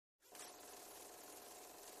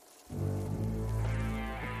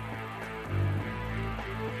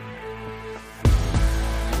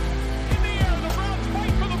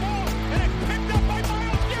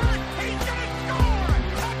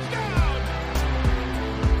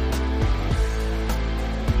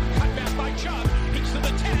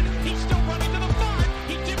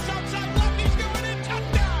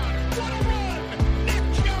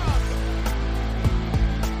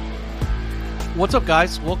What's up,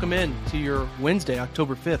 guys? Welcome in to your Wednesday,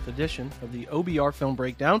 October 5th edition of the OBR Film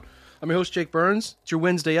Breakdown. I'm your host, Jake Burns. It's your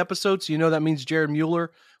Wednesday episode, so you know that means Jared Mueller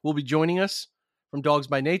will be joining us from Dogs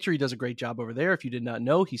by Nature. He does a great job over there. If you did not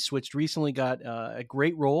know, he switched recently, got a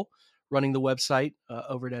great role running the website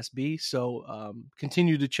over at SB, so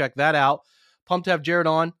continue to check that out. Pumped to have Jared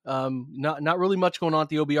on. Not really much going on at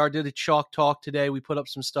the OBR. Did a chalk talk today. We put up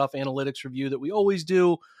some stuff, analytics review that we always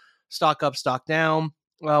do. Stock up, stock down.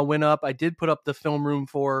 Went up. I did put up the film room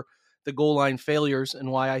for the goal line failures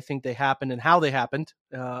and why I think they happened and how they happened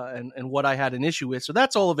and what I had an issue with. So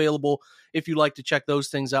that's all available if you'd like to check those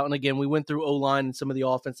things out. And again, we went through O-line and some of the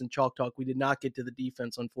offense and chalk talk. We did not get to the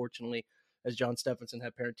defense, unfortunately, as John Stephenson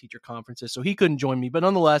had parent-teacher conferences, so he couldn't join me. But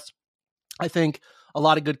nonetheless, I think a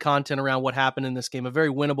lot of good content around what happened in this game, a very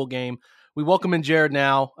winnable game. We welcome in Jared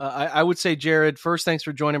now. I would say, Jared, first, thanks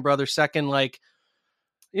for joining, brother. Second,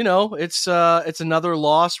 it's another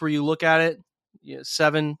loss where you look at it,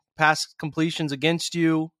 7 pass completions against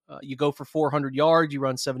you. You go for 400 yards. You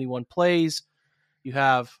run 71 plays. You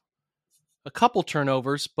have a couple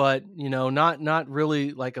turnovers, but not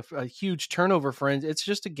really like a huge turnover for it. It's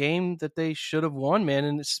just a game that they should have won, man.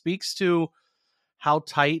 And it speaks to how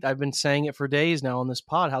tight, I've been saying it for days now on this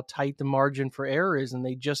pod, how tight the margin for error is, and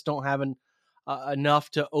they just don't have enough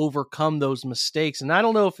to overcome those mistakes. And I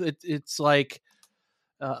don't know if it's like.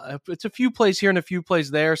 It's a few plays here and a few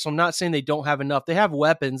plays there, so I'm not saying they don't have enough. They have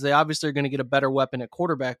weapons. They obviously are going to get a better weapon at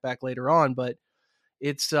quarterback back later on, but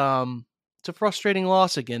it's a frustrating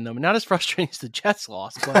loss again, though. Not as frustrating as the Jets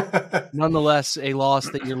loss, but nonetheless a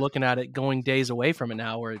loss that you're looking at it going days away from it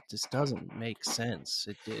now where it just doesn't make sense.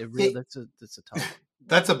 It really, that's a tough.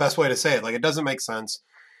 That's the best way to say it. Like, it doesn't make sense.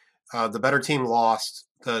 The better team lost.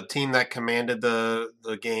 The team that commanded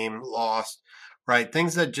the game lost. Right,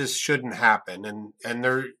 things that just shouldn't happen, and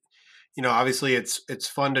they're, obviously it's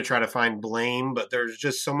fun to try to find blame, but there's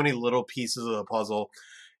just so many little pieces of the puzzle.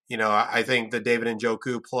 I think the David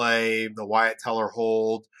Njoku play, the Wyatt Teller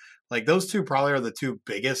hold, like those two probably are the two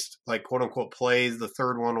biggest, like quote unquote plays. The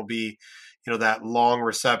third one will be, that long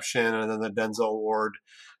reception, and then the Denzel Ward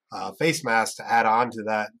face mask to add on to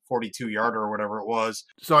that 42-yarder or whatever it was.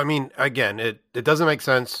 So I mean, again, it doesn't make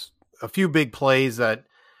sense. A few big plays that.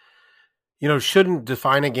 Shouldn't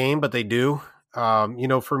define a game, but they do.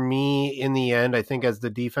 For me, in the end, I think as the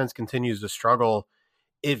defense continues to struggle,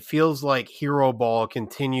 it feels like hero ball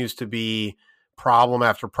continues to be problem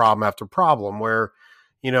after problem after problem where,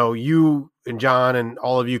 you and John and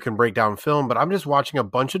all of you can break down film, but I'm just watching a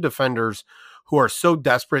bunch of defenders who are so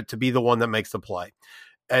desperate to be the one that makes the play.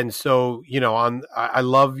 And so,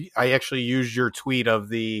 I actually used your tweet of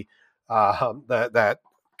the that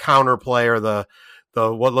counter play or the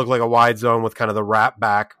what looked like a wide zone with kind of the wrap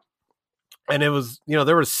back. And it was,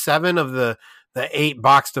 there were 7 of the 8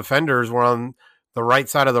 box defenders were on the right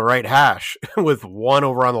side of the right hash with 1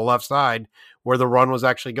 over on the left side where the run was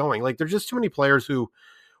actually going. Like, there's just too many players who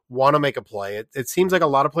want to make a play. It seems like a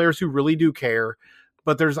lot of players who really do care,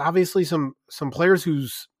 but there's obviously some players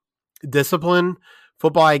whose discipline,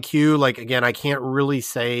 football IQ, like, again, I can't really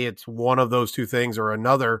say it's one of those two things or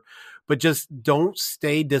another, but just don't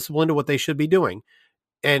stay disciplined to what they should be doing.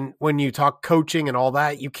 And when you talk coaching and all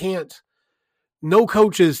that, no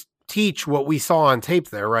coaches teach what we saw on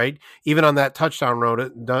tape there, right? Even on that touchdown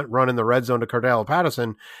run in the red zone to Cordell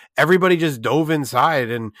Patterson, everybody just dove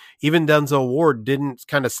inside. And even Denzel Ward didn't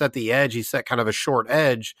kind of set the edge. He set kind of a short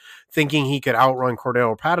edge thinking he could outrun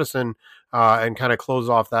Cordell Patterson and kind of close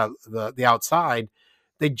off the outside.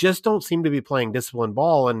 They just don't seem to be playing disciplined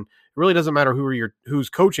ball. And it really doesn't matter who's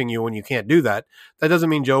coaching you when you can't do that. That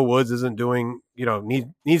doesn't mean Joe Woods isn't doing,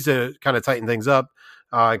 needs to kind of tighten things up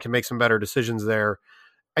and can make some better decisions there.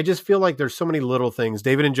 I just feel like there's so many little things.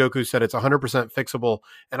 David Njoku said it's 100% fixable,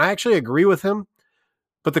 and I actually agree with him.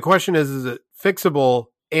 But the question is it fixable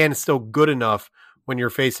and still good enough when you're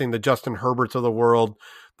facing the Justin Herberts of the world,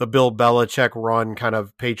 the Bill Belichick run kind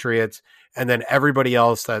of Patriots, and then everybody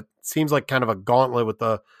else that seems like kind of a gauntlet with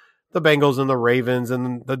the Bengals and the Ravens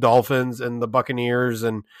and the Dolphins and the Buccaneers,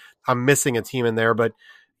 and I'm missing a team in there, but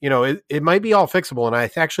it might be all fixable, and I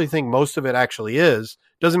actually think most of it actually is.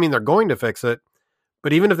 Doesn't mean they're going to fix it,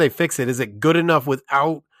 but even if they fix it, is it good enough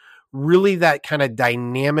without really that kind of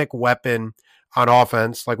dynamic weapon on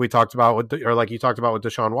offense, like we talked about like you talked about with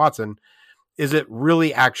Deshaun Watson? Is it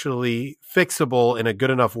really actually fixable in a good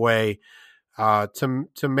enough way to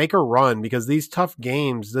make a run? Because these tough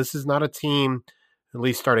games, this is not a team, at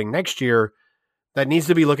least starting next year, that needs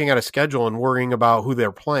to be looking at a schedule and worrying about who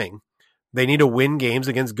they're playing. They need to win games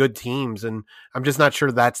against good teams, and I'm just not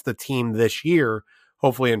sure that's the team this year,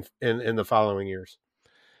 hopefully in the following years.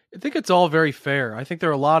 I think it's all very fair. I think there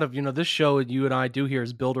are a lot of, this show you and I do here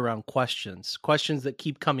is built around questions that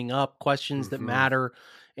keep coming up, questions that matter.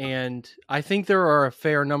 And I think there are a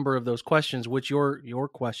fair number of those questions, which your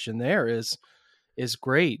question there is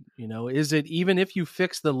great. Is it, even if you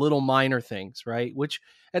fix the little minor things, right? Which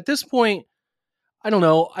at this point, I don't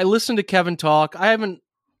know. I listened to Kevin talk. I haven't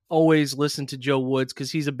always listened to Joe Woods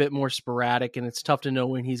because he's a bit more sporadic and it's tough to know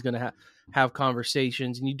when he's going to have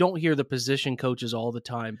conversations, and you don't hear the position coaches all the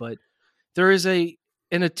time, but there is an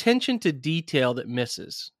attention to detail that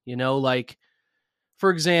misses, like, for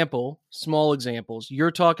example, small examples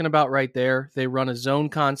you're talking about right there. They run a zone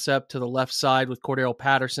concept to the left side with Cordero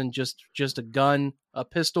Patterson, just a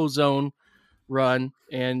pistol zone run.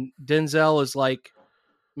 And Denzel is like,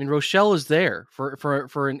 Rochelle is there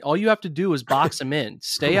for all you have to do is box him in,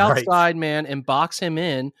 stay outside, right, man, and box him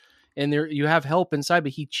in. And there you have help inside,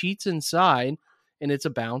 but he cheats inside and it's a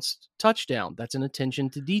bounced touchdown. That's an attention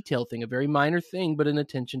to detail thing, a very minor thing, but an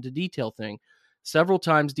attention to detail thing. Several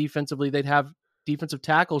times defensively, they'd have defensive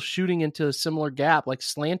tackles shooting into a similar gap, like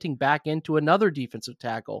slanting back into another defensive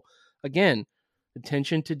tackle. Again,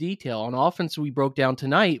 attention to detail. On offense, we broke down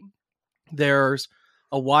tonight, there's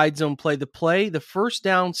a wide zone play. The first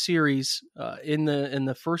down series in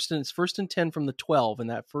the first and 10 from the 12 in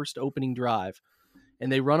that first opening drive.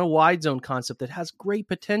 And they run a wide zone concept that has great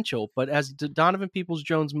potential. But as Donovan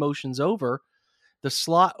Peoples-Jones motions over, the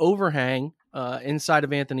slot overhang inside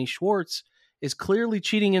of Anthony Schwartz is clearly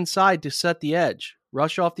cheating inside to set the edge,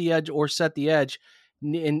 rush off the edge or set the edge.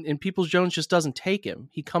 And Peoples-Jones just doesn't take him.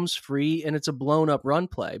 He comes free and it's a blown up run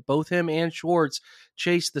play. Both him and Schwartz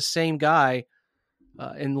chase the same guy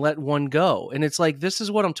and let one go. And it's like, this is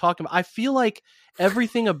what I'm talking about. I feel like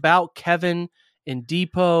everything about Kevin and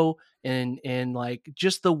Depot and like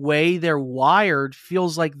just the way they're wired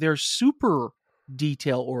feels like they're super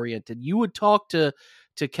detail oriented. You would talk to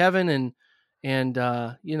Kevin and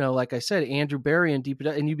like I said, Andrew Berry and Depot,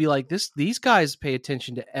 and you'd be like, these guys pay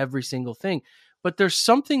attention to every single thing. But there's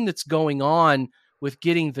something that's going on with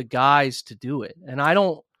getting the guys to do it. And I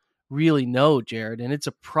don't really know, Jared. And it's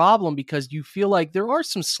a problem because you feel like there are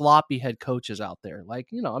some sloppy head coaches out there. Like,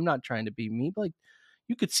 I'm not trying to be mean, but like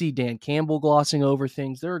you could see Dan Campbell glossing over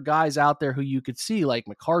things. There are guys out there who you could see like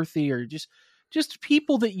McCarthy or just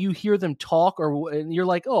people that you hear them talk and you're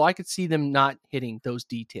like, oh, I could see them not hitting those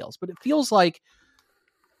details. But it feels like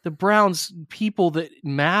the Browns people that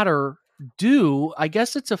matter do. I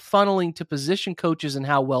guess it's a funneling to position coaches and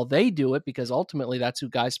how well they do it, because ultimately that's who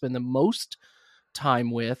guys spend the most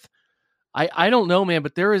time with. I don't know, man,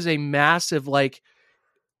 but there is a massive like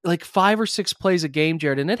 5 or 6 plays a game,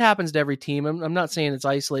 Jared, and it happens to every team. I'm not saying it's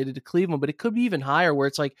isolated to Cleveland, but it could be even higher, where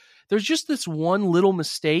it's like there's just this one little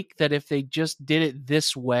mistake that if they just did it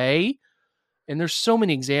this way, and there's so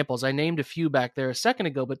many examples. I named a few back there a second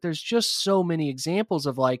ago, but there's just so many examples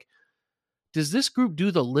of like, does this group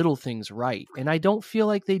do the little things right? And I don't feel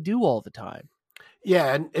like they do all the time.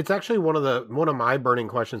 Yeah, and it's actually one of my burning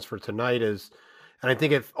questions for tonight is, and I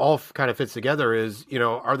think it all kind of fits together, is,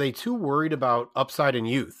 are they too worried about upside and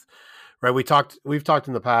youth? Right? We've talked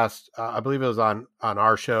in the past, I believe it was on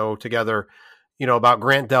our show together, about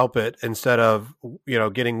Grant Delpit instead of,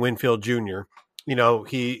 getting Winfield Jr.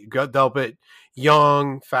 He got Delpit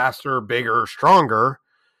young, faster, bigger, stronger.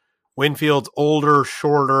 Winfield's older,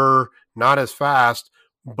 shorter, not as fast,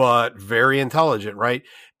 but very intelligent, right?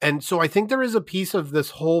 And so I think there is a piece of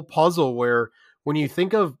this whole puzzle where when you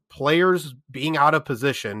think of players being out of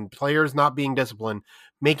position, players not being disciplined,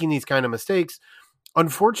 making these kind of mistakes,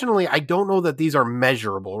 unfortunately, I don't know that these are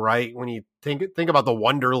measurable, right? When you think about the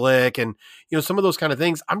Wonderlic and, some of those kind of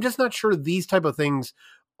things, I'm just not sure these type of things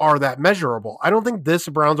are that measurable. I don't think this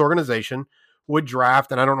Browns organization would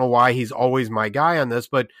draft, and I don't know why he's always my guy on this,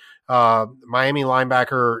 but Miami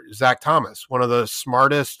linebacker Zach Thomas, one of the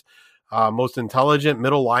smartest, most intelligent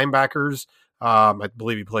middle linebackers. I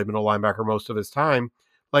believe he played middle linebacker most of his time.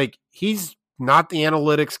 Like, he's not the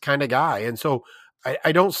analytics kind of guy. And so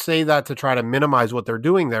I don't say that to try to minimize what they're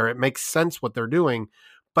doing there. It makes sense what they're doing.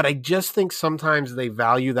 But I just think sometimes they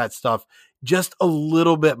value that stuff just a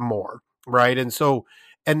little bit more, right? And so,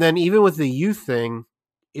 and then even with the youth thing,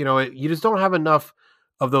 you just don't have enough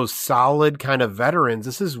of those solid kind of veterans.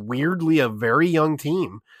 This is weirdly a very young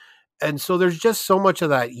team. And so there's just so much of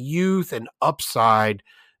that youth and upside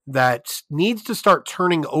that needs to start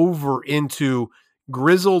turning over into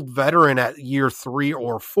grizzled veteran at year 3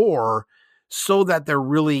 or 4 so that there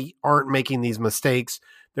really aren't making these mistakes.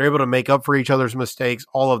 They're able to make up for each other's mistakes,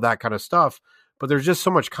 all of that kind of stuff. But there's just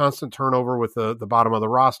so much constant turnover with the bottom of the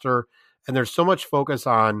roster. And there's so much focus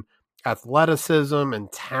on athleticism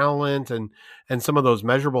and talent and some of those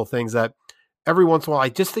measurable things that every once in a while, I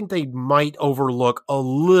just think they might overlook a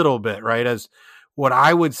little bit, right? As what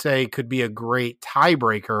I would say could be a great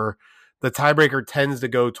tiebreaker. The tiebreaker tends to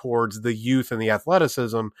go towards the youth and the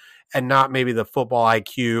athleticism and not maybe the football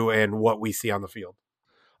IQ and what we see on the field.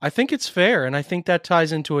 I think it's fair, and I think that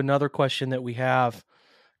ties into another question that we have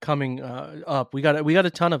coming up. We got a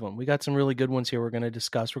ton of them. We got some really good ones here we're going to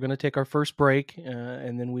discuss. We're going to take our first break,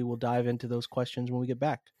 and then we will dive into those questions when we get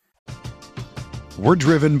back. We're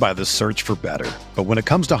driven by the search for better. But when it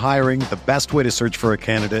comes to hiring, the best way to search for a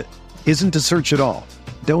candidate isn't to search at all.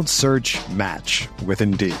 Don't search, match with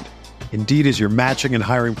Indeed. Indeed is your matching and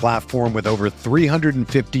hiring platform with over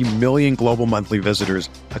 350 million global monthly visitors,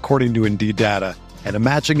 according to Indeed data, and a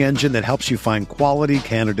matching engine that helps you find quality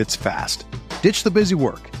candidates fast. Ditch the busy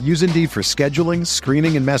work. Use Indeed for scheduling,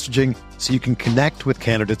 screening, and messaging so you can connect with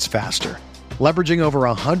candidates faster. Leveraging over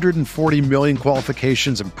 140 million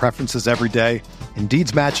qualifications and preferences every day,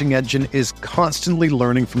 Indeed's matching engine is constantly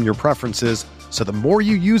learning from your preferences, so the more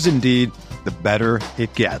you use Indeed, the better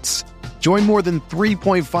it gets. Join more than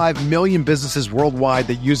 3.5 million businesses worldwide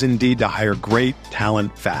that use Indeed to hire great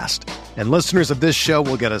talent fast. And listeners of this show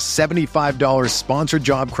will get a $75 sponsored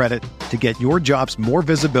job credit to get your jobs more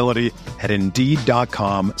visibility at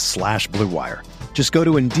Indeed.com/Blue Wire. Just go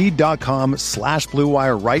to Indeed.com/Blue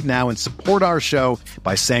Wire right now and support our show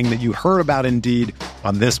by saying that you heard about Indeed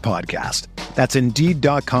on this podcast. That's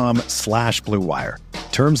Indeed.com/Blue Wire.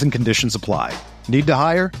 Terms and conditions apply. Need to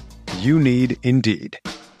hire? You need Indeed.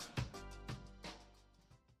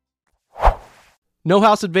 No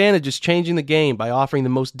House Advantage is changing the game by offering the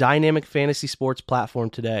most dynamic fantasy sports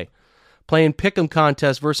platform today. Playing pick'em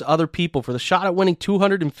contests versus other people for the shot at winning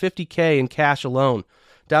 $250K in cash alone.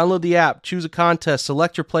 Download the app, choose a contest,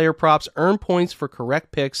 select your player props, earn points for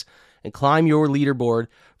correct picks, and climb your leaderboard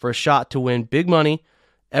for a shot to win big money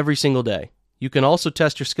every single day. You can also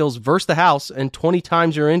test your skills versus the house and 20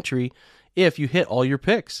 times your entry if you hit all your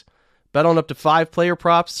picks. Bet on up to 5 player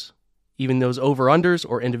props, even those over-unders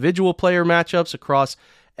or individual player matchups across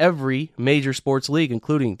every major sports league,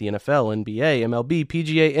 including the NFL, NBA, MLB,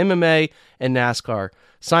 PGA, MMA, and NASCAR.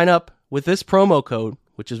 Sign up with this promo code,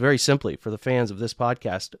 which is very simply for the fans of this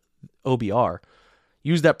podcast, OBR.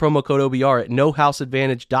 Use that promo code OBR at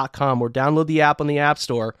nohouseadvantage.com or download the app on the App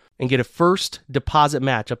Store and get a first deposit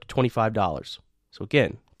match up to $25. So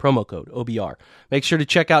again, promo code OBR. Make sure to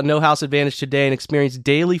check out No House Advantage today and experience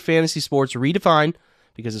daily fantasy sports redefined,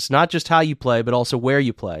 because it's not just how you play, but also where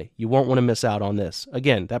you play. You won't want to miss out on this.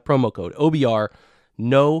 Again, that promo code, OBR,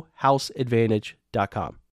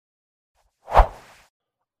 nohouseadvantage.com.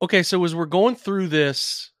 Okay, so as we're going through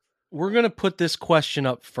this, we're going to put this question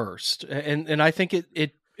up first. And I think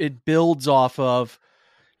it builds off of,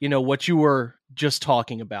 what you were just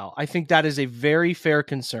talking about. I think that is a very fair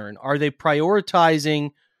concern. Are they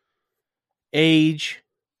prioritizing age,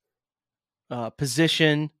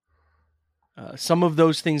 position, some of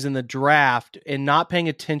those things in the draft and not paying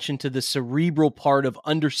attention to the cerebral part of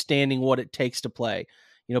understanding what it takes to play,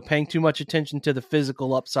 paying too much attention to the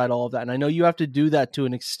physical upside, all of that. And I know you have to do that to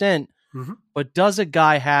an extent, but does a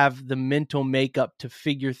guy have the mental makeup to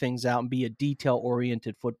figure things out and be a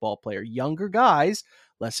detail-oriented football player? Younger guys,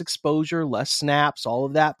 less exposure, less snaps, all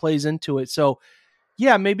of that plays into it. So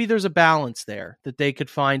yeah, maybe there's a balance there that they could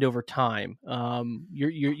find over time.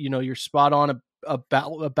 You're spot on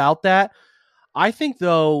about that. I think,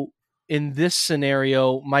 though, in this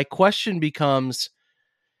scenario, my question becomes,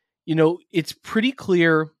 it's pretty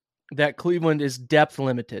clear that Cleveland is depth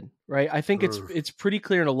limited, right? I think it's pretty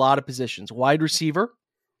clear in a lot of positions. Wide receiver,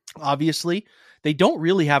 obviously. They don't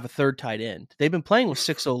really have a third tight end. They've been playing with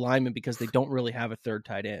 6-0 linemen because they don't really have a third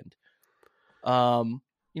tight end.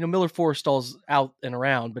 Miller Forrestall's out and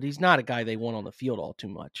around, but he's not a guy they want on the field all too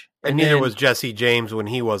much. And neither was Jesse James when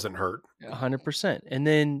he wasn't hurt. 100%. And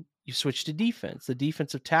then you switch to defense. The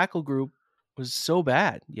defensive tackle group was so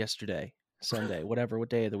bad Sunday, what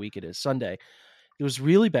day of the week it is, Sunday. It was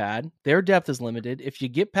really bad. Their depth is limited. If you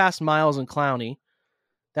get past Miles and Clowney,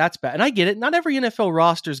 that's bad. And I get it. Not every NFL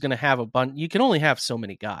roster is going to have a bunch. You can only have so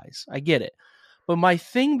many guys. I get it. But my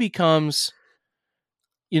thing becomes,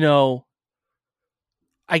 I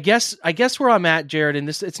guess where I'm at, Jared, and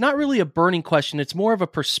it's not really a burning question. It's more of a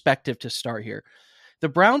perspective to start here. The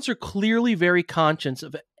Browns are clearly very conscious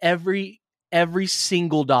of every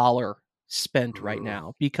single dollar spent right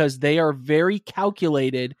now because they are very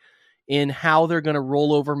calculated in how they're going to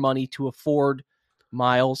roll over money to afford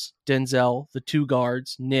Miles, Denzel, the 2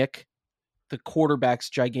 guards, Nick, the quarterback's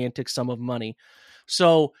gigantic sum of money.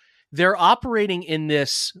 So they're operating in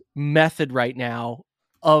this method right now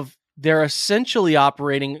of they're essentially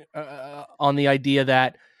operating on the idea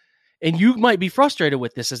that, and you might be frustrated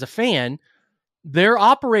with this as a fan, they're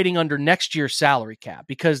operating under next year's salary cap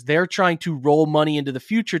because they're trying to roll money into the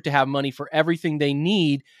future to have money for everything they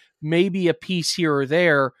need, maybe a piece here or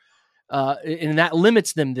there. And that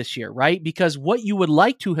limits them this year, right? Because what you would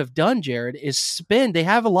like to have done, Jared, is spend. They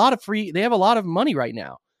have a lot of money right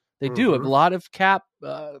now. They do have a lot of cap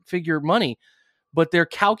figure money, but they're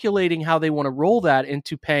calculating how they want to roll that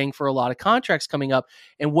into paying for a lot of contracts coming up.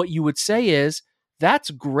 And what you would say is,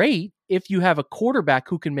 that's great if you have a quarterback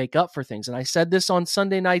who can make up for things. And I said this on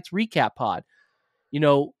Sunday night's recap pod.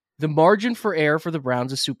 The margin for error for the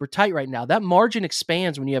Browns is super tight right now. That margin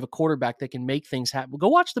expands when you have a quarterback that can make things happen. Go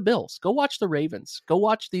watch the Bills. Go watch the Ravens. Go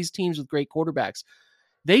watch these teams with great quarterbacks.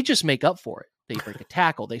 They just make up for it. They break a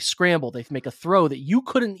tackle. They scramble. They make a throw that you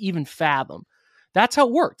couldn't even fathom. That's how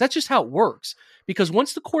it works. That's just how it works. Because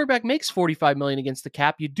once the quarterback makes $45 million against the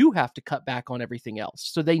cap, you do have to cut back on everything else.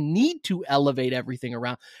 So they need to elevate everything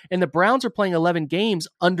around. And the Browns are playing 11 games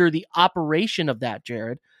under the operation of that,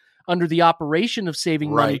 Jared. Under the operation of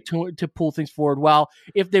saving money to pull things forward. While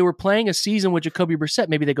if they were playing a season with Jacoby Brissett,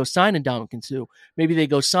 maybe they go sign Ndamukong Suh. Maybe they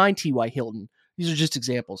go sign T.Y. Hilton. These are just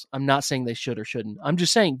examples. I'm not saying they should or shouldn't. I'm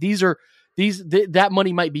just saying that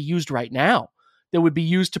money might be used right now. That would be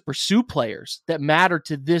used to pursue players that matter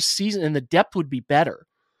to this season, and the depth would be better.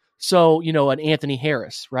 So, an Anthony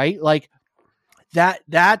Harris, right? Like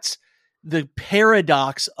that's the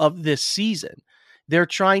paradox of this season. They're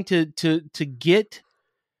trying to get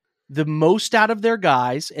the most out of their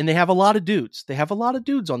guys, and they have a lot of dudes. They have a lot of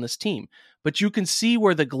dudes on this team, but you can see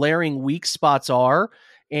where the glaring weak spots are,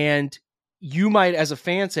 and you might, as a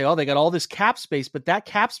fan, say, oh, they got all this cap space, but that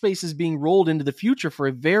cap space is being rolled into the future for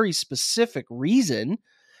a very specific reason.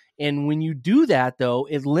 And when you do that, though,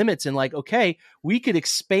 it limits and okay, we could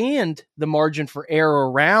expand the margin for error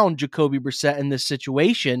around Jacoby Brissett in this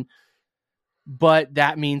situation, but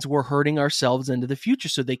that means we're hurting ourselves into the future,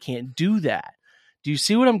 so they can't do that. Do you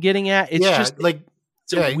see what I'm getting at? It's just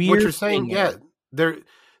it's a weird what you're saying.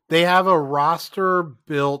 They have a roster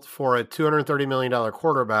built for a $230 million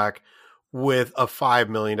quarterback with a $5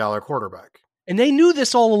 million quarterback. And they knew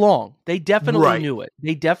this all along. They definitely knew it.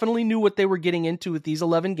 They definitely knew what they were getting into with these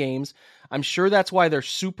 11 games. I'm sure that's why they're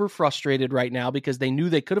super frustrated right now, because they knew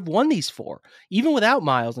they could have won these 4. Even without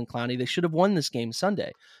Miles and Clowney, they should have won this game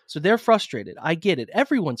Sunday. So they're frustrated. I get it.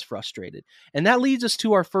 Everyone's frustrated. And that leads us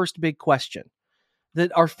to our first big question.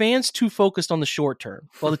 That are fans too focused on the short term,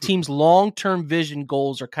 while the team's long-term vision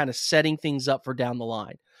goals are kind of setting things up for down the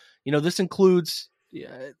line? This includes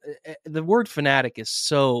the word fanatic is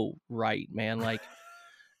so right, man. Like,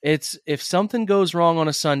 it's if something goes wrong on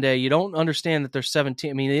a Sunday, you don't understand that there's 17.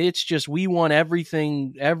 I mean, it's just we want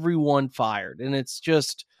everyone fired, and it's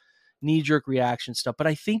just knee-jerk reaction stuff. But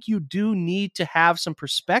I think you do need to have some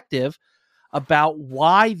perspective about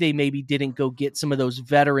why they maybe didn't go get some of those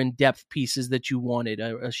veteran depth pieces that you wanted,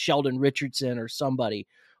 a Sheldon Richardson or somebody,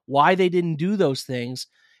 why they didn't do those things,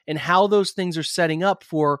 and how those things are setting up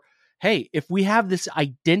for, hey, if we have this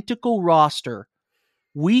identical roster,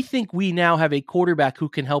 we think we now have a quarterback who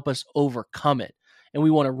can help us overcome it. And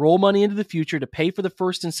we want to roll money into the future to pay for the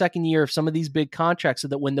first and second year of some of these big contracts so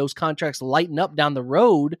that when those contracts lighten up down the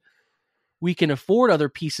road, we can afford other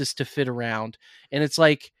pieces to fit around. And it's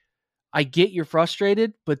like, I get you're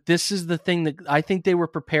frustrated, but this is the thing that I think they were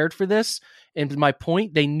prepared for this. And to my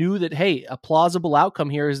point, they knew that, hey, a plausible outcome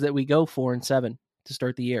here is that we go 4-7 to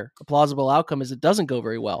start the year. A plausible outcome is it doesn't go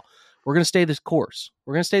very well. We're going to stay this course.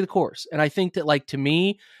 We're going to stay the course. And I think that, to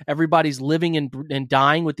me, everybody's living and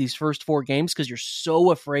dying with these first 4 games because you're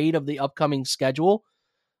so afraid of the upcoming schedule.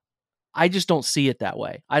 I just don't see it that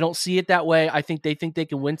way. I don't see it that way. I think they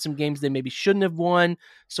can win some games they maybe shouldn't have won,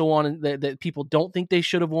 so on, and that people don't think they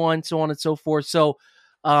should have won, so on and so forth. So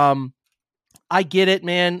I get it,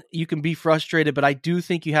 man. You can be frustrated, but I do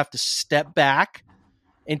think you have to step back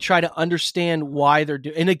and try to understand why they're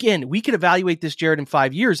doing. And again, we could evaluate this, Jared, in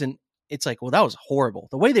 5 years, and it's like, well, that was horrible.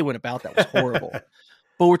 The way they went about that was horrible.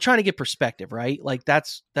 But we're trying to get perspective, right? Like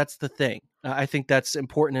that's the thing. I think that's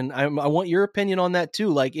important. And I want your opinion on that too.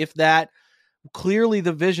 Like, if that clearly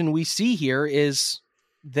the vision we see here is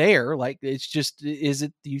there, like, it's just, do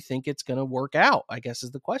you think it's going to work out? I guess is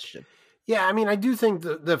the question. Yeah. I mean, I do think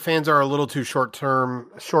the fans are a little too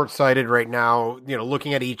short-sighted right now,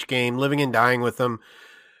 looking at each game, living and dying with them.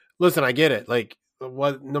 Listen, I get it. Like,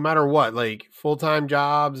 no matter what, like full-time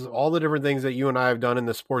jobs, all the different things that you and I have done in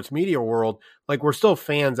the sports media world, like, we're still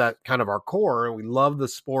fans at kind of our core, and we love the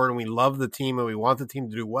sport and we love the team and we want the team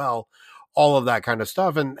to do well, all of that kind of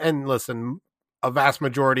stuff. And listen, a vast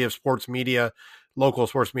majority of sports media, local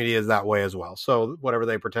sports media, is that way as well. So whatever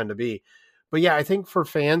they pretend to be. But yeah, I think for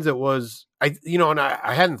fans, it was, and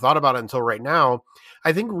I hadn't thought about it until right now.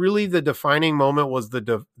 I think really the defining moment was the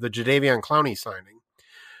Jadeveon Clowney signing,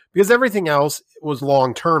 because everything else was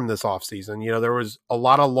long-term this offseason. There was a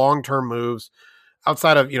lot of long-term moves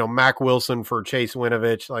outside of, Mac Wilson for Chase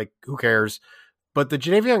Winovich, like who cares? But the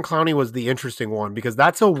Jadeveon Clowney was the interesting one because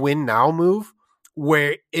that's a win now move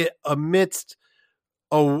where it amidst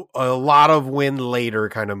a lot of win later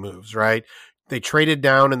kind of moves, right? They traded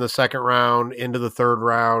down in the second round into the third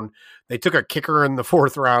round. They took a kicker in the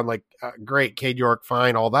fourth round, like great, Cade York,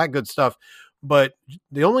 fine, all that good stuff. But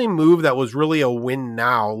the only move that was really a win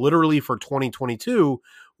now, literally for 2022,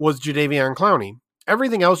 was Jadeveon Clowney.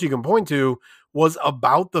 Everything else you can point to was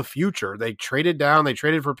about the future. They traded down, they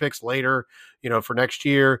traded for picks later, for next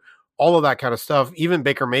year, all of that kind of stuff. Even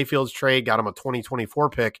Baker Mayfield's trade got him a 2024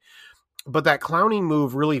 pick. But that Clowney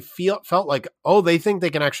move really felt like, they think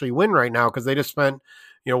they can actually win right now because they just spent,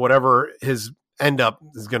 whatever his end up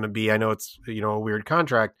is going to be. I know it's, a weird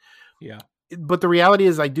contract. Yeah. But the reality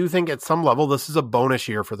is I do think at some level this is a bonus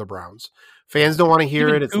year for the Browns. Fans don't want to hear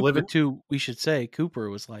it. It's living too. We should say Cooper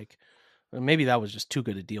was like, maybe that was just too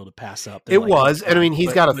good a deal to pass up. It was. And I mean,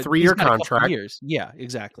 he's got a 3-year contract. Years. Yeah,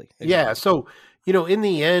 exactly. Yeah. So, in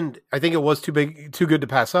the end, I think it was too good to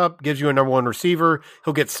pass up. Gives you a number one receiver.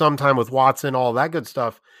 He'll get some time with Watson, all that good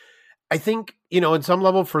stuff. I think, in some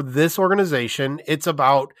level for this organization, it's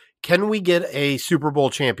about, can we get a Super Bowl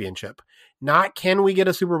championship? Not can we get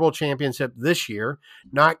a Super Bowl championship this year?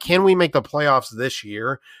 Not can we make the playoffs this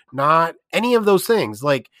year? Not any of those things.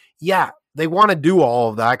 Like, yeah, they want to do all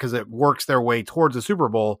of that because it works their way towards a Super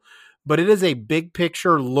Bowl, but it is a big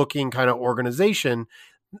picture looking kind of organization.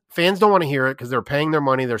 Fans don't want to hear it because they're paying their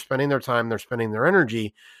money, they're spending their time, they're spending their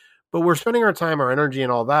energy, but we're spending our time, our energy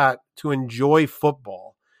and all that to enjoy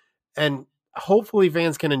football. And hopefully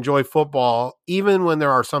fans can enjoy football even when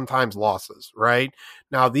there are sometimes losses, right?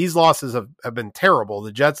 Now, these losses have been terrible.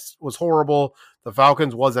 The Jets was horrible. The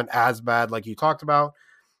Falcons wasn't as bad like you talked about.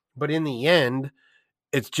 But in the end,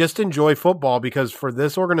 it's just enjoy football because for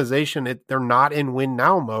this organization, they're not in win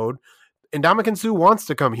now mode. And Ndamukong Suh wants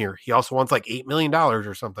to come here. He also wants like $8 million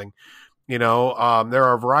or something. There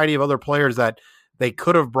are a variety of other players that they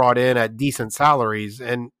could have brought in at decent salaries,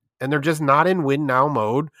 and they're just not in win now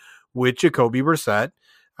mode with Jacoby Brissett.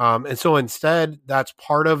 And so instead, that's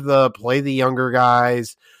part of the play the younger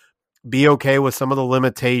guys, be okay with some of the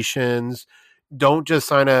limitations. Don't just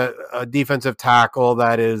sign a defensive tackle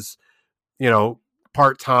that is,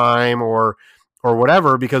 part-time or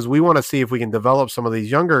whatever, because we want to see if we can develop some of these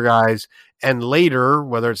younger guys. And later,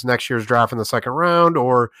 whether it's next year's draft in the second round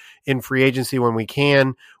or in free agency when we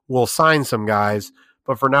can, we'll sign some guys.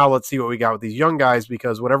 But for now, let's see what we got with these young guys,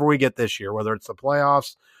 because whatever we get this year, whether it's the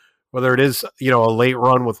playoffs, whether it is, a late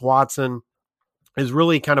run with Watson, is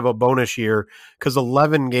really kind of a bonus year because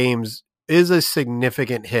 11 games is a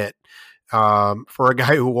significant hit for a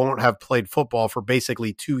guy who won't have played football for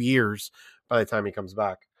basically 2 years by the time he comes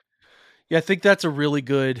back. Yeah, I think that's a really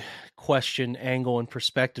good question, angle, and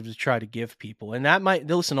perspective to try to give people. And that might,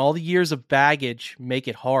 listen, all the years of baggage make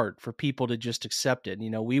it hard for people to just accept it.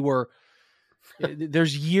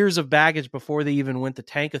 There's years of baggage before they even went the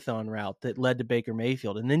tankathon route that led to Baker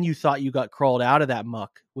Mayfield. And then you thought you got crawled out of that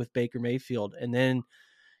muck with Baker Mayfield. And then,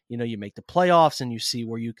 you make the playoffs and you see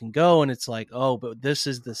where you can go. And it's like, oh, but this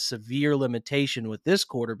is the severe limitation with this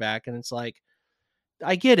quarterback. And it's like,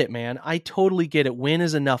 I get it, man. I totally get it. Win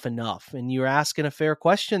is enough. And you're asking a fair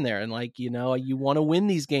question there. And you want to win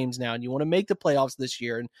these games now and you want to make the playoffs this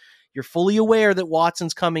year. And you're fully aware that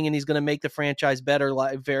Watson's coming and he's going to make the franchise better,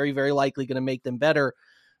 very, very likely going to make them better.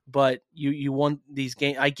 But you want these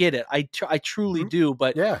games. I get it. I truly do.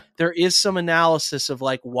 But there is some analysis of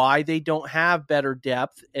like why they don't have better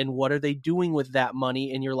depth and what are they doing with that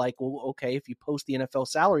money. And you're like, well, okay, if you post the NFL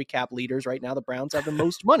salary cap leaders right now, the Browns have the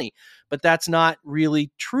most money, but that's not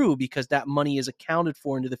really true because that money is accounted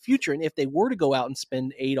for into the future. And if they were to go out and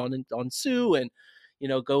spend $8 on Suh and,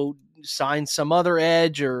 go sign some other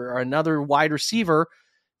edge or another wide receiver,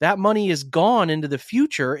 that money is gone into the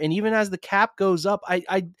future. And even as the cap goes up,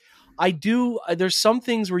 I do, there's some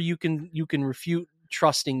things where you can refute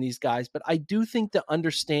trusting these guys, but I do think the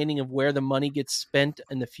understanding of where the money gets spent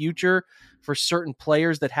in the future for certain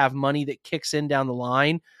players that have money that kicks in down the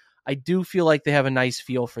line, I do feel like they have a nice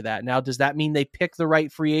feel for that. Now, does that mean they pick the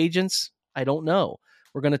right free agents? I don't know.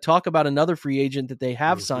 We're going to talk about another free agent that they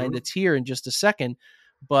have signed that's here in just a second,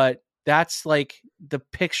 but that's like the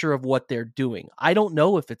picture of what they're doing. I don't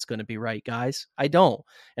know if it's going to be right, guys. I don't.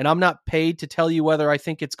 And I'm not paid to tell you whether I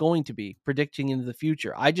think it's going to be, predicting into the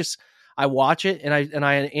future. I watch it and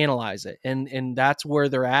I analyze it. And that's where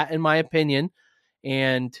they're at, in my opinion.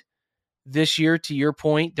 And this year, to your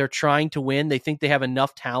point, they're trying to win. They think they have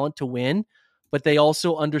enough talent to win, but they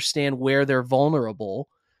also understand where they're vulnerable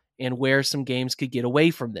and where some games could get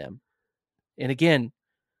away from them. And again,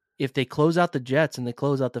 if they close out the Jets and they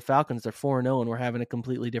close out the Falcons, they're 4-0, and we're having a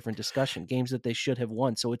completely different discussion. Games that they should have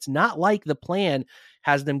won. So it's not like the plan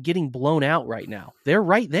has them getting blown out right now. They're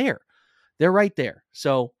right there. They're right there.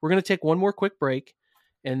 So we're going to take one more quick break.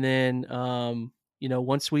 And then,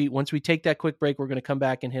 once we take that quick break, we're going to come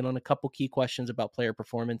back and hit on a couple key questions about player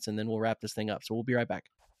performance, and then we'll wrap this thing up. So we'll be right back.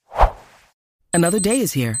 Another day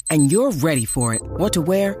is here, and you're ready for it. What to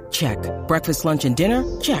wear? Check. Breakfast, lunch, and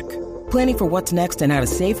dinner? Check. Planning for what's next and how to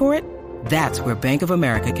save for it? That's where Bank of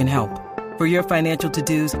America can help. For your financial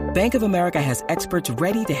to-dos, Bank of America has experts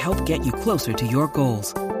ready to help get you closer to your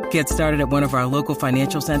goals. Get started at one of our local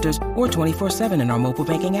financial centers or 24/7 in our mobile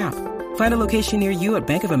banking app. Find a location near you at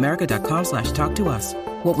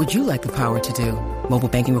bankofamerica.com/talktous. What would you like the power to do? Mobile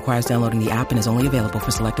banking requires downloading the app and is only available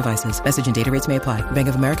for select devices. Message and data rates may apply. Bank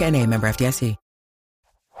of America NA, member FDIC.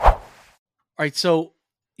 All right, so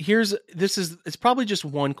it's probably just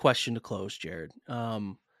one question to close, Jared.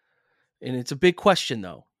 And it's a big question,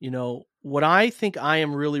 though. What I think I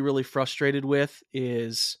am really, really frustrated with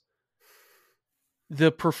is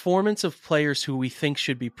the performance of players who we think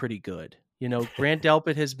should be pretty good. Grant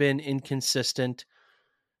Delpit has been inconsistent.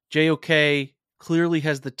 JOK clearly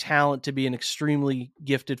has the talent to be an extremely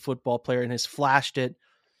gifted football player and has flashed it.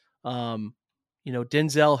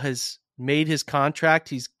 Denzel has made his contract.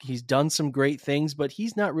 He's done some great things, but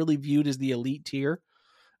he's not really viewed as the elite tier.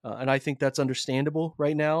 And I think that's understandable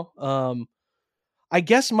right now. I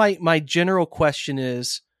guess my general question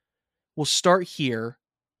is, we'll start here.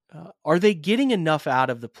 Are they getting enough out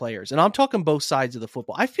of the players? And I'm talking both sides of the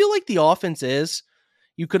football. I feel like the offense is.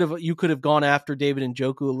 You could have gone after David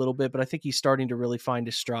Njoku a little bit, but I think he's starting to really find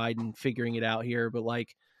his stride and figuring it out here. But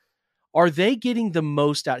are they getting the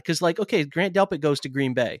most out? Because okay, Grant Delpit goes to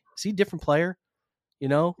Green Bay. Is he a different player?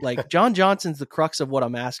 John Johnson's the crux of what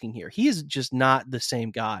I'm asking here. He is just not the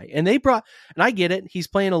same guy. And I get it. He's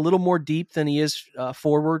playing a little more deep than he is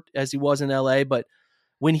forward as he was in LA, but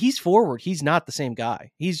when he's forward, he's not the same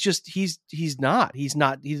guy. He doesn't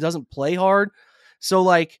play hard. So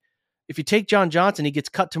if you take John Johnson, he gets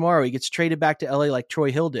cut tomorrow, he gets traded back to LA like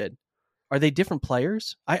Troy Hill did. Are they different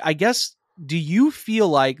players? I guess, do you feel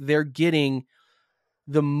like they're getting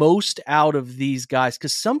the most out of these guys?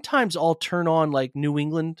 Because sometimes I'll turn on New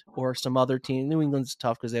England or some other team. New England's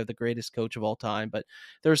tough because they have the greatest coach of all time, but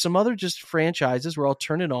there are some other just franchises where I'll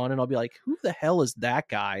turn it on and I'll be like, who the hell is that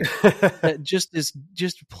guy that is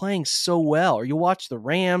just playing so well? Or you watch the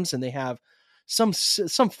Rams and they have some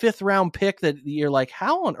fifth round pick that you're like,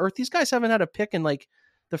 how on earth? These guys haven't had a pick in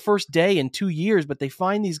the first day in 2 years, but they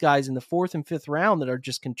find these guys in the fourth and fifth round that are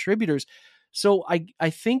just contributors. So I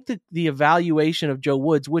think that the evaluation of Joe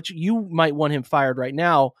Woods, which you might want him fired right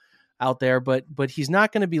now out there, but he's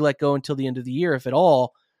not going to be let go until the end of the year, if at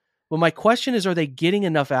all. But my question is, are they getting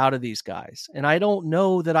enough out of these guys? And I don't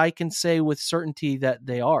know that I can say with certainty that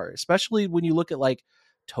they are, especially when you look at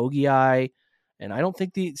Togiai. And I don't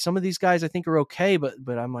think some of these guys I think are okay, but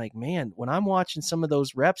I'm like, man, when I'm watching some of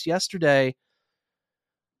those reps yesterday,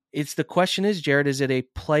 the question is, Jared, is it a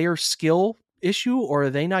player skill issue or are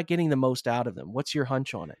they not getting the most out of them? What's your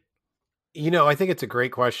hunch on it? I think it's a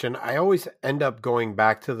great question. I always end up going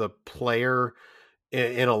back to the player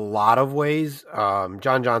in a lot of ways. John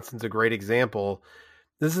Johnson's a great example.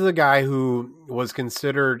 This is a guy who was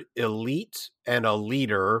considered elite and a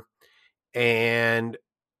leader and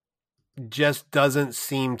just doesn't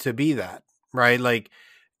seem to be that, right?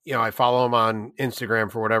 I follow him on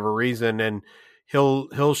Instagram for whatever reason, and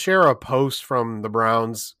he'll share a post from the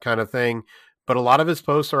Browns kind of thing, but a lot of his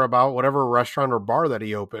posts are about whatever restaurant or bar that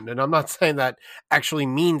he opened. And I'm not saying that actually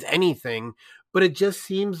means anything, but it just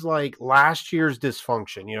seems like last year's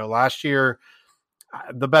dysfunction. Last year,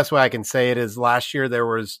 the best way I can say it is last year there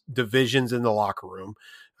was divisions in the locker room.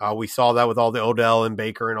 We saw that with all the Odell and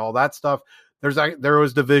Baker and all that stuff. There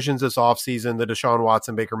was divisions this offseason, the Deshaun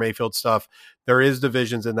Watson, Baker Mayfield stuff. There is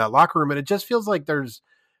divisions in that locker room, and it just feels like there's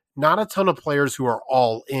not a ton of players who are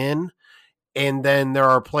all in. And then there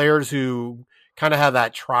are players who kind of have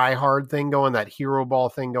that try hard thing going, that hero ball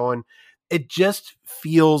thing going. It just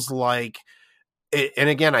feels like it, and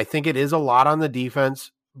again, I think it is a lot on the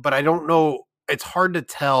defense, but I don't know. It's hard to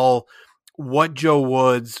tell what Joe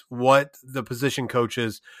Woods, what the position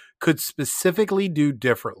coaches could specifically do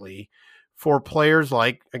differently for players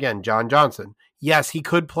like, again, John Johnson. Yes, he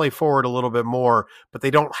could play forward a little bit more, but they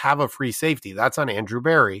don't have a free safety. That's on Andrew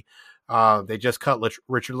Berry. They just cut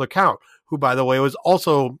Richard LeCounte, who, by the way, was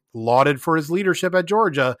also lauded for his leadership at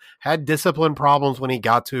Georgia, had discipline problems when he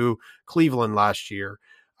got to Cleveland last year.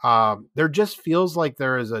 There just feels like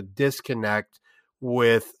there is a disconnect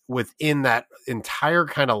within that entire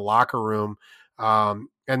kind of locker room,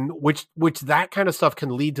 and which that kind of stuff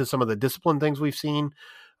can lead to some of the discipline things we've seen,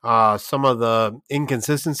 some of the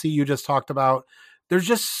inconsistency you just talked about. There's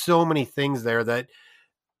just so many things there that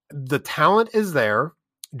the talent is there.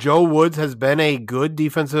 Joe Woods has been a good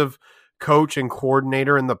defensive coach and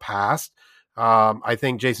coordinator in the past. I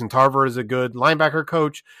think Jason Tarver is a good linebacker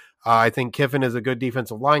coach. I think Kiffin is a good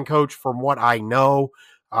defensive line coach from what I know.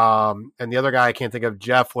 And the other guy, I can't think of,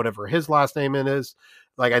 Jeff, whatever his last name is.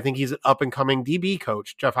 Like, I think he's an up and coming DB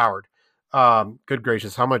coach, Jeff Howard. Good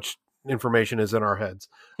gracious, how much information is in our heads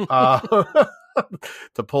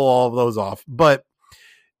to pull all of those off. But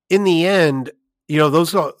in the end,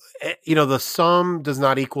 the sum does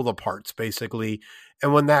not equal the parts, basically.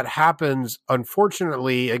 And when that happens,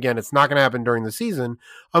 unfortunately, again, it's not going to happen during the season.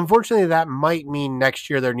 Unfortunately, that might mean next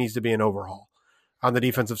year there needs to be an overhaul on the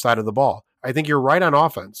defensive side of the ball. I think you're right on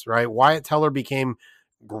offense, right? Wyatt Teller became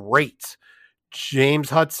great. James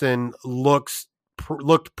Hudson looked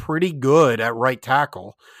pretty good at right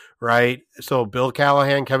tackle, right? So Bill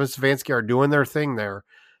Callahan, Kevin Stefanski are doing their thing there.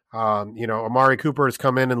 Amari Cooper has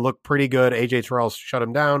come in and looked pretty good. AJ Terrell shut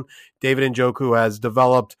him down. David Njoku has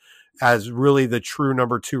developed as really the true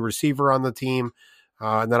number 2 receiver on the team.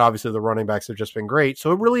 And then obviously the running backs have just been great.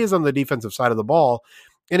 So it really is on the defensive side of the ball.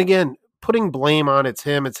 And again, putting blame on it's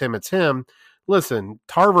him. Listen,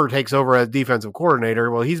 Tarver takes over as defensive coordinator.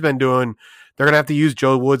 Well, they're going to have to use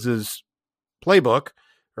Joe Woods' playbook,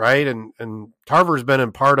 right? And Tarver's been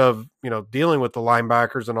in part of, dealing with the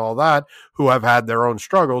linebackers and all that, who have had their own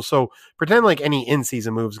struggles. So pretend like any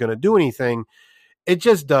in-season move is going to do anything. It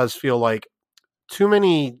just does feel like too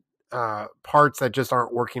many parts that just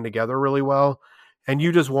aren't working together really well. And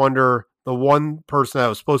you just wonder, the one person that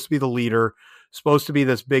was supposed to be the leader, supposed to be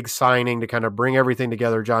this big signing to kind of bring everything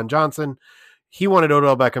together, John Johnson, he wanted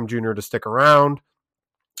Odell Beckham Jr. to stick around.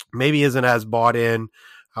 Maybe isn't as bought in.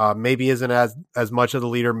 Maybe isn't as much of the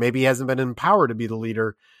leader. Maybe he hasn't been empowered to be the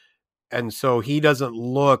leader. And so he doesn't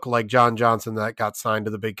look like John Johnson that got signed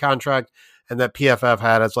to the big contract and that PFF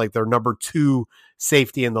had as like their number 2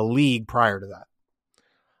 safety in the league prior to that.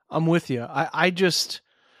 I'm with you.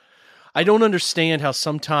 I don't understand how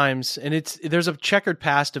sometimes, and there's a checkered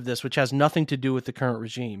past of this, which has nothing to do with the current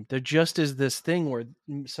regime. There just is this thing where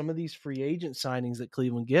some of these free agent signings that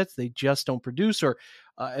Cleveland gets, they just don't produce, or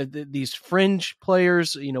these fringe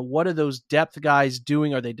players, what are those depth guys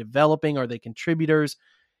doing? Are they developing? Are they contributors?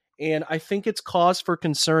 And I think it's cause for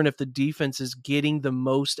concern if the defense is getting the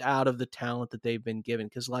most out of the talent that they've been given.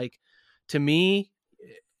 Because, to me,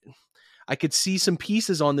 I could see some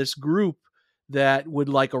pieces on this group that would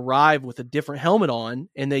arrive with a different helmet on,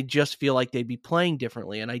 and they just feel like they'd be playing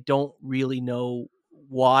differently. And I don't really know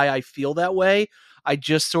why I feel that way. I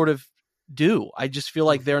just sort of do. I just feel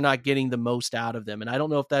like they're not getting the most out of them. And I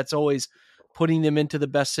don't know if that's always putting them into the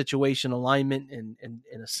best situation, alignment and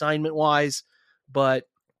assignment wise, but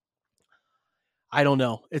I don't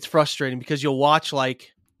know. It's frustrating because you'll watch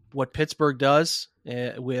what Pittsburgh does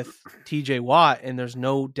with TJ Watt, and there's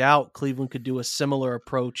no doubt Cleveland could do a similar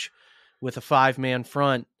approach with a 5-man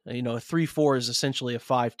front. A 3-4 is essentially a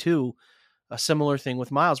 5-2, a similar thing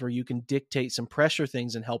with Miles where you can dictate some pressure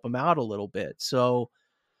things and help him out a little bit. So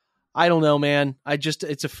I don't know, man.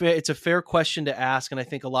 It's a fair question to ask. And I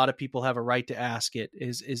think a lot of people have a right to ask it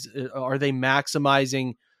are they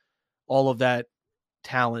maximizing all of that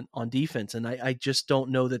talent on defense? And I just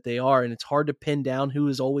don't know that they are. And it's hard to pin down who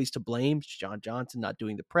is always to blame. Is John Johnson not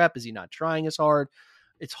doing the prep? Is he not trying as hard?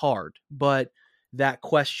 It's hard, but that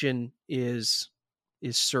question is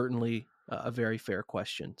certainly a very fair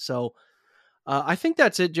question. So I think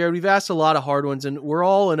that's it, Jared. We've asked a lot of hard ones, and we're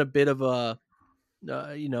all in a bit of a,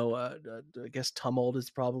 I guess tumult is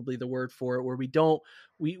probably the word for it, where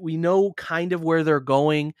we know kind of where they're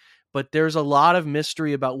going, but there's a lot of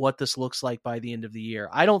mystery about what this looks like by the end of the year.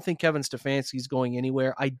 I don't think Kevin Stefanski is going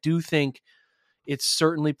anywhere. I do think it's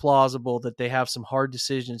certainly plausible that they have some hard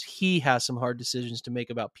decisions. He has some hard decisions to make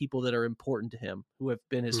about people that are important to him, who have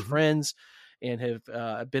been his friends and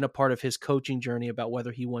have been a part of his coaching journey, about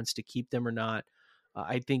whether he wants to keep them or not.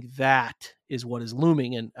 I think that is what is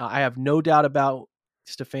looming. And I have no doubt about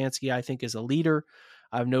Stefanski, I think, as a leader.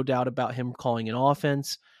 I have no doubt about him calling an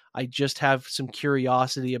offense. I just have some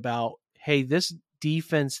curiosity about, hey, this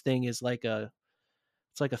defense thing is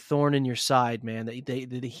it's like a thorn in your side, man,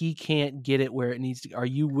 that he can't get it where it needs to. Are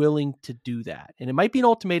you willing to do that? And it might be an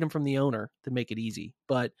ultimatum from the owner to make it easy,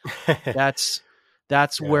 but that's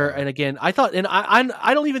That's where, and again, I thought, and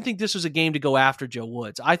I don't even think this was a game to go after Joe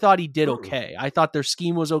Woods. I thought he did okay. I thought their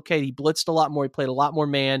scheme was okay. He blitzed a lot more. He played a lot more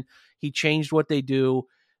man. He changed what they do,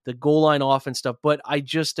 the goal line offense stuff. But I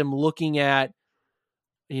just am looking at,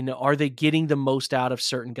 are they getting the most out of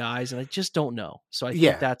certain guys? And I just don't know. So I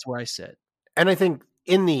think that's where I sit. And I think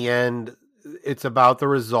in the end, it's about the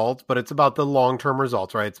results, but it's about the long-term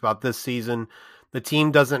results, right? It's about this season. The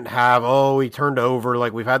team doesn't have, he turned over.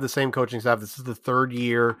 Like, we've had the same coaching staff. This is the third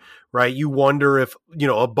year, right? You wonder if,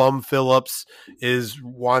 a Bum Phillips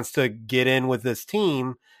wants to get in with this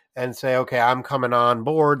team and say, okay, I'm coming on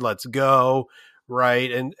board. Let's go,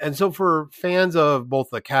 right? And so for fans of both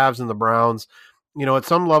the Cavs and the Browns, at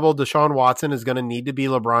some level, Deshaun Watson is going to need to be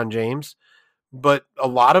LeBron James. But a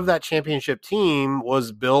lot of that championship team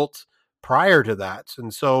was built prior to that.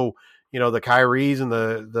 And so, the Kyries and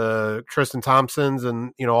the Tristan Thompsons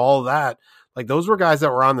and, all of that, like, those were guys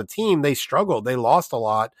that were on the team. They struggled. They lost a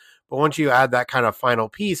lot. But once you add that kind of final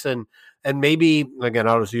piece and maybe, again,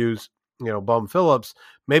 I'll just use, Bum Phillips,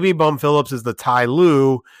 maybe Bum Phillips is the Ty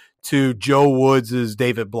Lue to Joe Woods'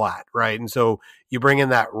 David Blatt, right? And so you bring in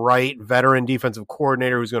that right veteran defensive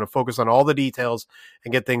coordinator who's going to focus on all the details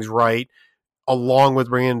and get things right, along with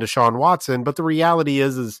bringing in Deshaun Watson. But the reality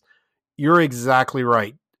is you're exactly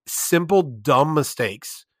right. Simple, dumb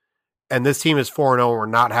mistakes, and this team is 4-0, and we're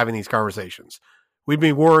not having these conversations. We'd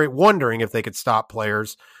be wondering if they could stop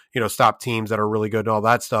players, stop teams that are really good and all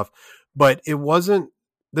that stuff. But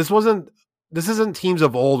this isn't teams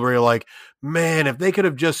of old where you're like, man, if they could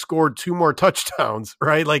have just scored 2 more touchdowns,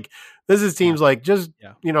 right? Like, this is teams like, just,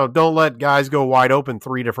 don't let guys go wide open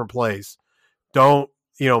 3 different plays. Don't,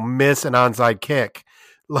 miss an onside kick.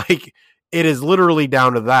 Like, it is literally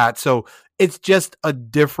down to that. So it's just a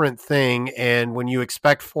different thing. And when you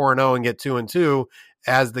expect 4-0 and get 2-2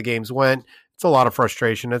 as the games went, it's a lot of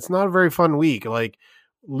frustration. It's not a very fun week. Like,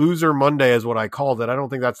 Loser Monday is what I called it. I don't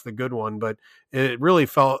think that's the good one, but it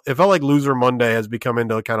felt like Loser Monday has become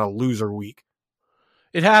into kind of loser week.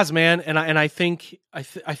 It has, man. And I think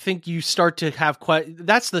you start to have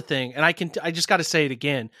that's the thing. And I just got to say it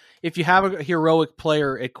again. If you have a heroic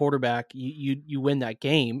player at quarterback, you win that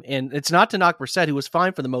game. And it's not to knock Brissett, who was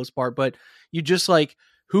fine for the most part, but you just like,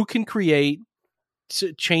 who can create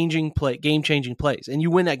game-changing plays, and you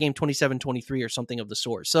win that game 27-23 or something of the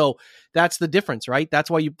sort. So that's the difference, right? That's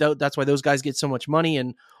why those guys get so much money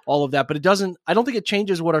and all of that. But I don't think it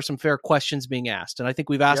changes what are some fair questions being asked. And I think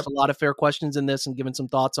we've asked a lot of fair questions in this and given some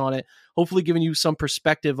thoughts on it, hopefully giving you some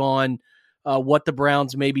perspective on what the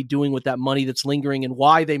Browns may be doing with that money that's lingering and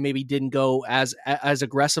why they maybe didn't go as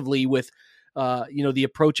aggressively with the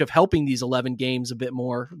approach of helping these 11 games a bit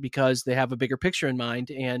more, because they have a bigger picture in mind.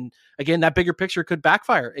 And again, that bigger picture could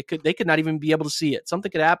backfire. They could not even be able to see it.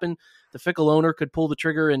 Something could happen. The fickle owner could pull the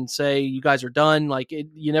trigger and say, you guys are done. Like,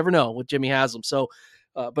 you never know with Jimmy Haslam. So,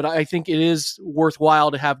 but I think it is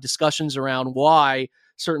worthwhile to have discussions around why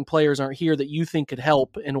certain players aren't here that you think could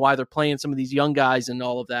help and why they're playing some of these young guys and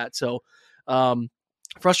all of that. So,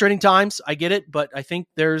 frustrating times, I get it, but I think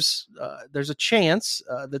there's a chance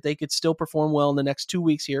that they could still perform well in the next 2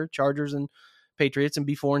 weeks here, Chargers and Patriots, and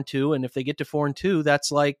be 4-2. And if they get to 4-2,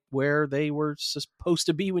 that's like where they were supposed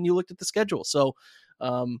to be when you looked at the schedule. So,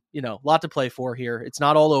 a lot to play for here. It's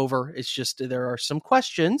not all over. It's just there are some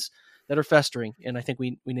questions that are festering, and I think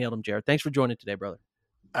we nailed them, Jared. Thanks for joining today, brother.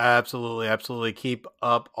 Absolutely, absolutely. Keep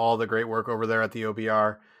up all the great work over there at the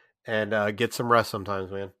OBR, and get some rest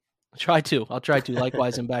sometimes, man. I'll try to.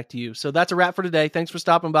 Likewise, and back to you. So that's a wrap for today. Thanks for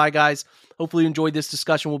stopping by, guys. Hopefully you enjoyed this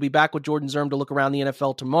discussion. We'll be back with Jordan Zerm to look around the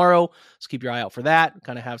NFL tomorrow. So keep your eye out for that.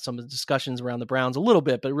 Kind of have some discussions around the Browns a little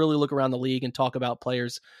bit, but really look around the league and talk about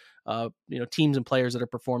players, teams and players that are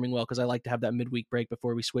performing well, because I like to have that midweek break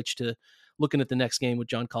before we switch to looking at the next game with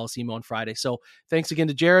John Colosimo on Friday. So thanks again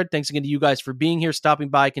to Jared. Thanks again to you guys for being here, stopping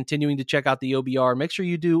by, continuing to check out the OBR. Make sure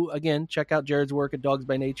you do, again, check out Jared's work at Dogs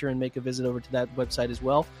by Nature and make a visit over to that website as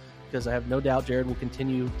well, because I have no doubt Jared will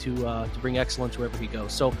continue to bring excellence wherever he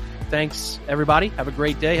goes. So thanks, everybody. Have a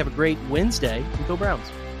great day. Have a great Wednesday. And go Browns.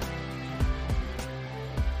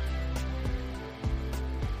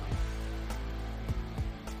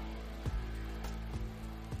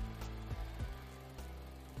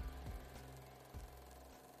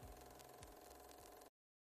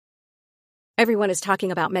 Everyone is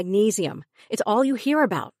talking about magnesium. It's all you hear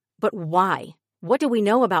about. But why? What do we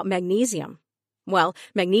know about magnesium? Well,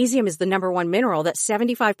 magnesium is the #1 mineral that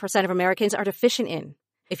 75% of Americans are deficient in.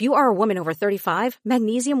 If you are a woman over 35,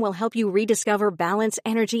 magnesium will help you rediscover balance,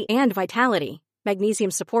 energy, and vitality.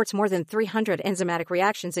 Magnesium supports more than 300 enzymatic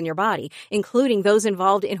reactions in your body, including those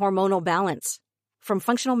involved in hormonal balance. From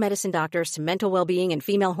functional medicine doctors to mental well-being and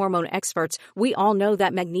female hormone experts, we all know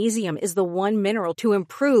that magnesium is the one mineral to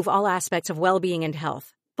improve all aspects of well-being and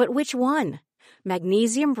health. But which one?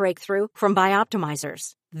 Magnesium Breakthrough from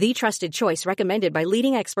Bioptimizers, the trusted choice recommended by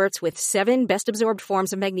leading experts with 7 best-absorbed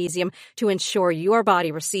forms of magnesium to ensure your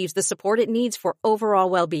body receives the support it needs for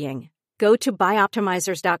overall well-being. Go to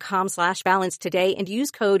bioptimizers.com/balance today and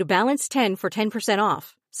use code BALANCE10 for 10%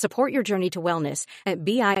 off. Support your journey to wellness at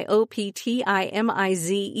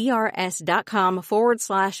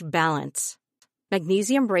bioptimizers.com/balance.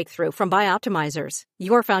 Magnesium Breakthrough from Bioptimizers,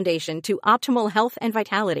 your foundation to optimal health and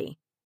vitality.